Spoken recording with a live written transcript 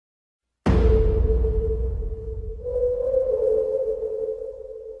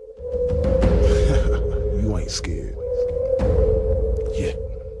scared. Yeah.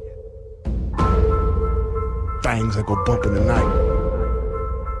 Things that go bump in the night.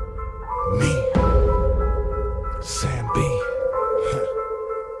 Me. Sam B.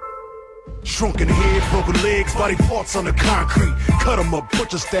 Shrunken head, broken legs, body parts on the concrete. Cut 'em up,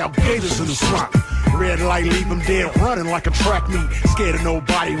 butcher style gators in the swamp. Red light, leave 'em dead, running like a track meet. Scared of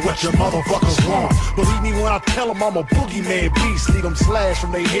nobody, what your motherfuckers want. Believe me when I tell 'em I'm a boogeyman beast. Leave 'em slashed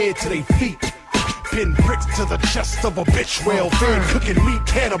from their head to their feet. Pin bricks to the chest of a bitch, well fed, cooking meat,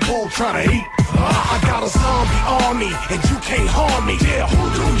 cannibal trying to eat. I got a zombie army, and you can't harm me. Yeah,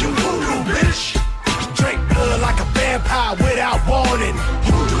 voodoo, you voodoo, bitch. Drink blood like a vampire without warning.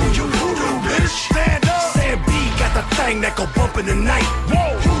 Voodoo, you voodoo, bitch. Stand up. Sam B got the thing that go bump in the night.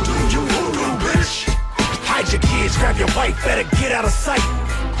 Whoa, voodoo, you voodoo, bitch. Hide your kids, grab your wife, better get out of sight.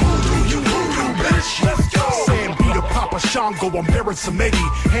 Voodoo, you voodoo, bitch. Let's go. Sam B the Papa Shango, I'm Baron Samedi.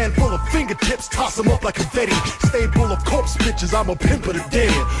 Handful of fingertips, toss them up like confetti. Stable of corpse bitches, I'm a pimp of the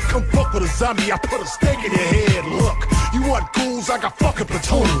dead. Come fuck with a zombie, I put a stake in your head. Look, you want ghouls, I got fucking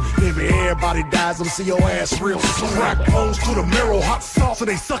platoon. Maybe everybody dies, I'm see your ass real soon. Crack bones to the marrow, hot sauce and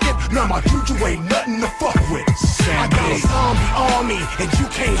they suck it. Now my juju ain't nothing to fuck with. I got a zombie army, and you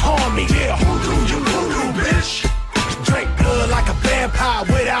can't harm me. Yeah, voodoo, you voodoo, bitch. Drink blood like a vampire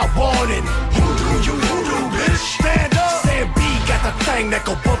without warning. Voodoo, you voodoo, bitch. Stand up. Sam B got the thing that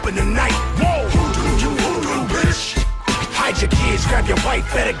go bump in the night. Whoa, voodoo, you voodoo, bitch. Hide your kids, grab your wife,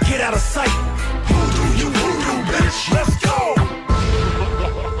 better get out of sight. Voodoo, you voodoo, bitch. Let's go.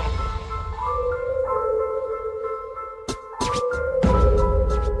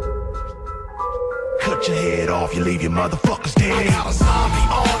 Cut your head off, you leave your motherfuckers dead. I got a zombie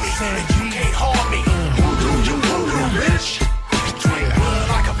army, and you